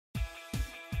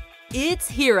It's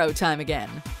hero time again.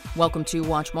 Welcome to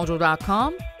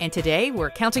WatchMojo.com, and today we're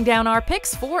counting down our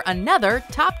picks for another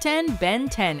Top 10 Ben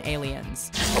 10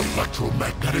 aliens.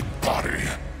 Electromagnetic body.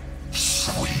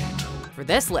 Sweet. For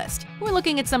this list, we're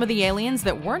looking at some of the aliens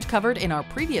that weren't covered in our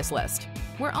previous list.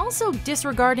 We're also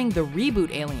disregarding the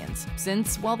reboot aliens,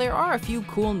 since while there are a few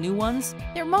cool new ones,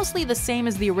 they're mostly the same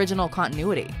as the original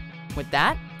continuity. With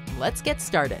that, let's get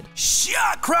started.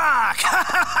 Shock rock! Ha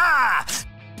ha ha!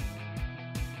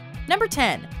 Number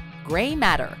 10. Gray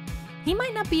Matter. He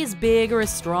might not be as big or as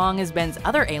strong as Ben's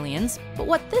other aliens, but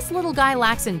what this little guy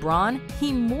lacks in brawn,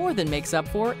 he more than makes up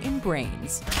for in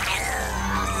brains.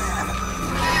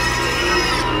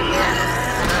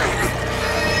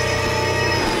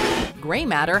 Gray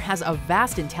Matter has a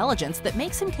vast intelligence that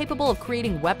makes him capable of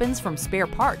creating weapons from spare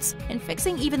parts and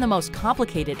fixing even the most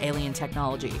complicated alien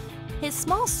technology. His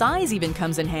small size even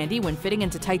comes in handy when fitting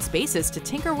into tight spaces to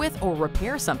tinker with or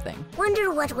repair something.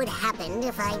 Wonder what would happen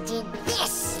if I did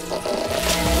this.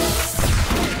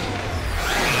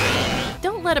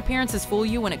 Don't let appearances fool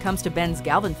you when it comes to Ben's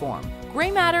Galvan form.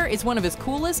 Gray Matter is one of his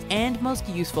coolest and most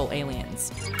useful aliens.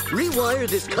 Rewire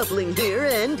this coupling here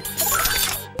and...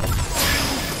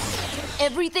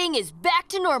 Everything is back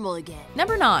to normal again.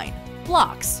 Number 9.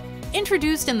 Bloxx.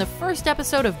 Introduced in the first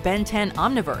episode of Ben 10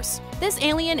 Omniverse, this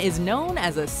alien is known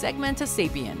as a Segmenta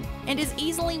Sapien and is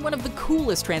easily one of the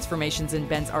coolest transformations in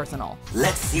Ben's arsenal.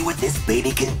 Let's see what this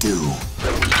baby can do.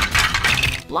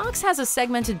 Bloxx has a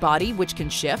segmented body which can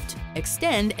shift,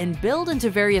 extend, and build into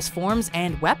various forms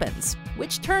and weapons,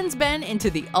 which turns Ben into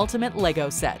the ultimate Lego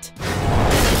set.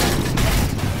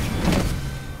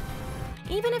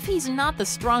 Even if he's not the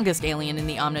strongest alien in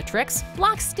the Omnitrix,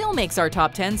 Bloxx still makes our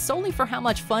top 10 solely for how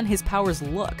much fun his powers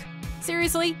look.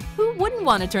 Seriously, who wouldn't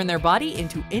want to turn their body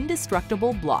into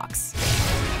indestructible blocks?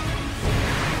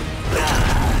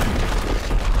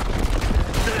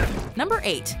 Number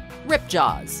 8.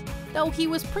 Ripjaws. Though he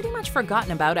was pretty much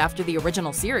forgotten about after the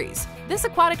original series, this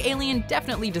aquatic alien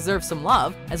definitely deserves some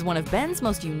love as one of Ben's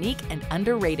most unique and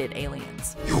underrated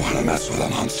aliens. You wanna mess with a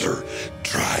monster?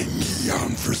 Try me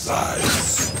on for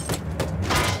size.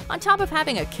 On top of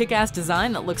having a kick-ass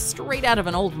design that looks straight out of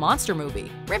an old monster movie,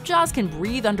 Ripjaws can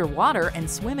breathe underwater and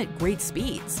swim at great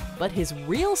speeds. But his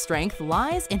real strength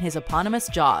lies in his eponymous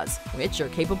jaws, which are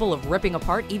capable of ripping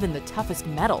apart even the toughest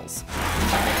metals.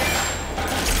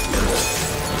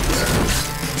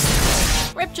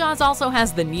 Ripjaws also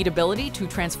has the neat ability to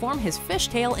transform his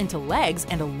fishtail into legs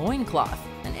and a loincloth.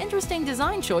 An interesting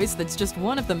design choice that's just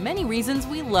one of the many reasons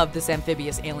we love this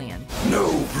amphibious alien.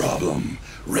 No problem.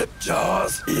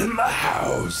 Ripjaws in the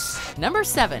house. Number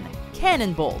 7.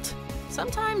 Cannonbolt.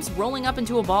 Sometimes rolling up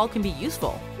into a ball can be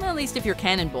useful, at least if you're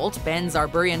Cannonbolt, Ben's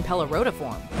Arborian Pelorota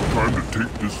form. Time to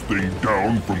take this thing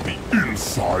down from the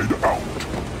inside out.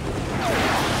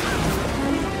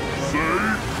 Say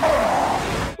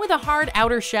ah! With a hard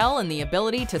outer shell and the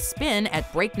ability to spin at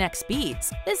breakneck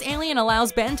speeds, this alien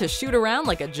allows Ben to shoot around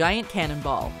like a giant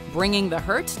cannonball, bringing the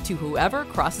hurt to whoever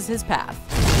crosses his path.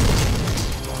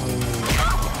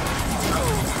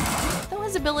 Though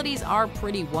his abilities are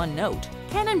pretty one-note,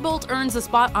 Cannonbolt earns a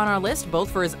spot on our list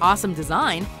both for his awesome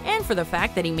design and for the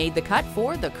fact that he made the cut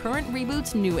for the current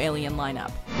reboot's new alien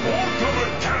lineup.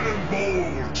 Ultimate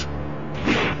Cannonbolt!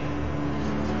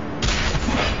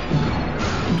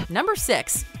 Number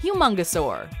 6.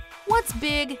 Humungousaur. What's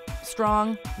big,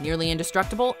 strong, nearly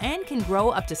indestructible, and can grow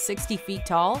up to 60 feet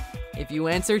tall? If you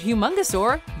answered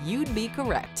Humungousaur, you'd be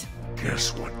correct.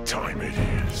 Guess what time it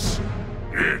is?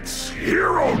 It's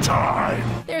hero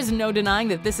time! There's no denying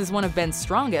that this is one of Ben's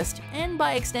strongest, and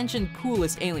by extension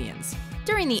coolest aliens.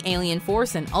 During the Alien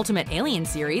Force and Ultimate Alien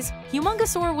series,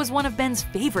 Humungousaur was one of Ben's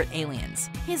favorite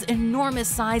aliens, his enormous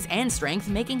size and strength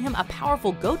making him a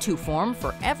powerful go-to form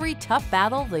for every tough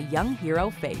battle the young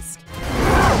hero faced.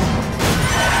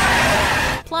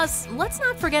 Plus, let's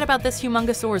not forget about this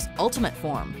Humungousaur's ultimate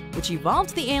form, which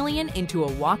evolved the alien into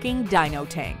a walking dino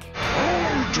tank.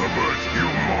 Ultimate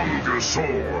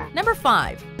Humungousaur! Number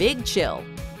 5. Big Chill.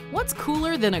 What's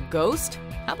cooler than a ghost?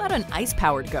 How about an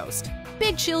ice-powered ghost?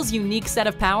 Big Chill's unique set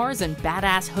of powers and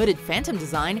badass hooded phantom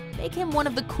design make him one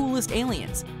of the coolest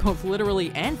aliens, both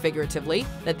literally and figuratively,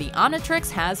 that the Omnitrix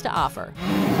has to offer.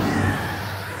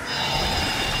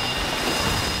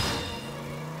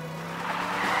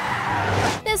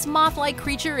 This moth-like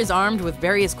creature is armed with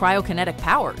various cryokinetic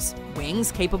powers,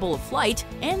 wings capable of flight,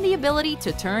 and the ability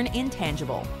to turn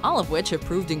intangible, all of which have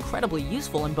proved incredibly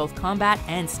useful in both combat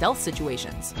and stealth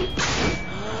situations.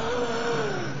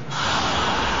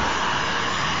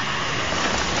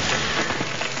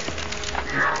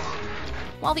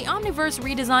 While the Omniverse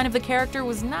redesign of the character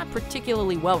was not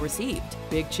particularly well received,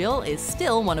 Big Chill is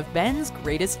still one of Ben's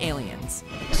greatest aliens.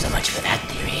 So much for that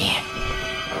theory.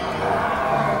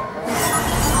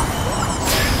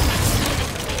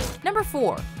 Number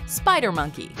 4.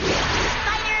 Spidermonkey.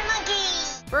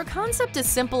 Spidermonkey! For a concept as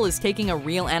simple as taking a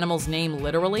real animal's name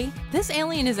literally, this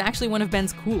alien is actually one of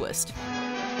Ben's coolest.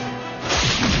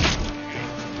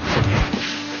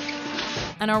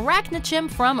 An arachnochimp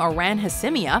from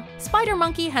Oranhacimia,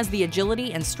 Spidermonkey has the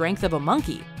agility and strength of a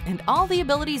monkey, and all the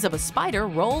abilities of a spider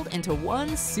rolled into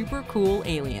one super cool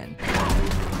alien.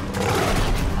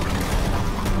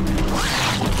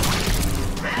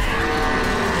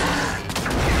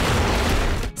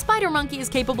 Spidermonkey is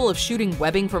capable of shooting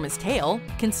webbing from his tail,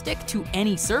 can stick to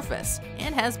any surface,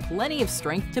 and has plenty of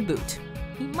strength to boot.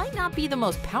 He might not be the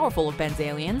most powerful of Ben's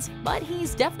aliens, but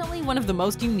he's definitely one of the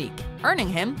most unique, earning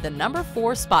him the number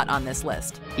 4 spot on this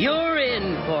list. You're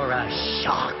in for a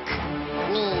shock.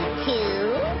 Me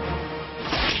too?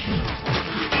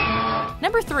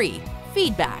 Number 3.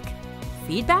 Feedback.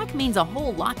 Feedback means a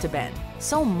whole lot to Ben,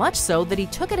 so much so that he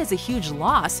took it as a huge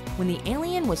loss when the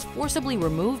alien was forcibly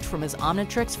removed from his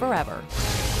Omnitrix forever.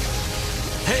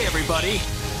 Hey everybody,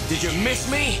 did you miss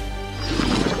me?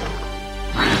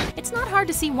 It's not hard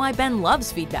to see why Ben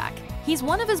loves Feedback. He's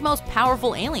one of his most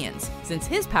powerful aliens, since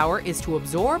his power is to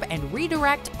absorb and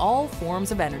redirect all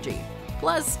forms of energy.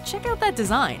 Plus, check out that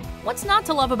design. What's not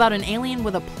to love about an alien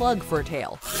with a plug for a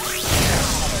tail?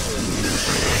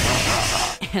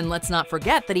 And let's not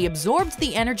forget that he absorbed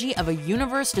the energy of a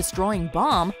universe-destroying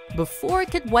bomb before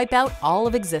it could wipe out all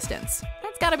of existence.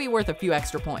 That's gotta be worth a few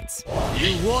extra points.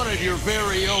 You wanted your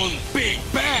very own Big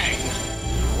Bang!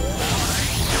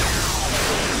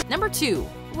 Number 2.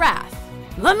 Wrath.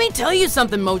 Let me tell you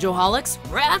something, Mojoholics.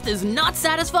 Wrath is not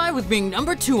satisfied with being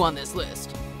number 2 on this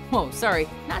list. Whoa, sorry,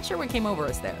 not sure what came over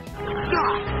us there.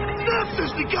 Stop! This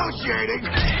is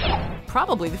negotiating!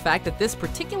 Probably the fact that this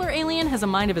particular alien has a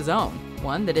mind of his own.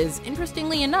 One that is,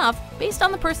 interestingly enough, based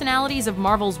on the personalities of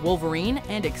Marvel's Wolverine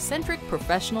and eccentric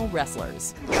professional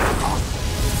wrestlers.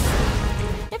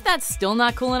 If that's still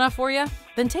not cool enough for you,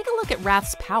 then take a look at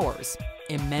Wrath's powers.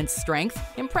 Immense strength,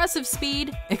 impressive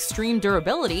speed, extreme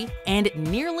durability, and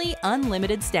nearly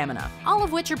unlimited stamina, all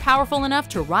of which are powerful enough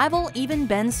to rival even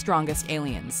Ben's strongest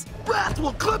aliens. Wrath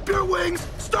will clip your wings,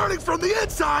 starting from the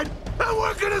inside, and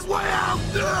working his way out!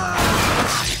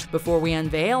 Before we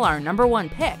unveil our number 1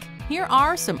 pick, here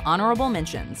are some honorable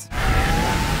mentions.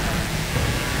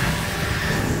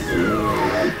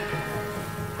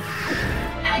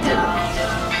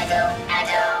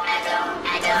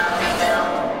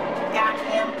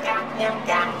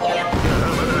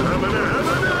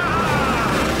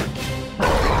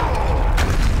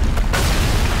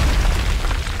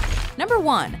 Number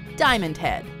 1. Diamond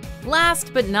Head.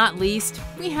 Last but not least,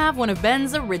 we have one of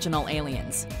Ben's original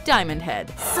aliens, Diamond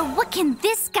Head. So what can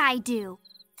this guy do?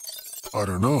 I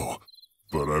don't know,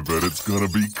 but I bet it's gonna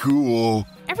be cool.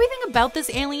 Everything about this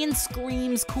alien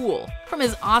screams cool, from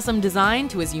his awesome design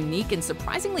to his unique and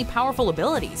surprisingly powerful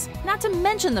abilities, not to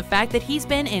mention the fact that he's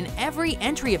been in every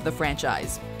entry of the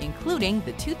franchise, including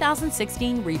the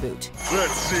 2016 reboot.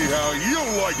 Let's see how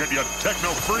you like it, you techno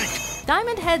freak!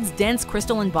 Diamond Head's dense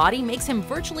crystalline body makes him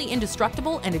virtually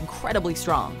indestructible and incredibly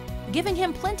strong, giving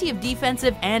him plenty of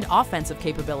defensive and offensive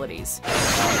capabilities.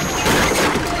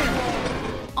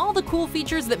 All the cool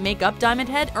features that make up Diamond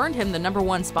Head earned him the number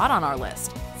 1 spot on our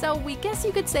list. So we guess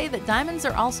you could say that diamonds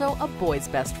are also a boy's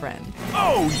best friend.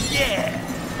 Oh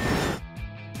yeah!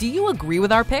 Do you agree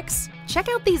with our picks? Check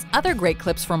out these other great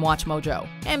clips from WatchMojo,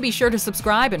 and be sure to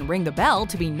subscribe and ring the bell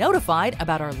to be notified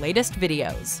about our latest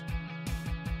videos.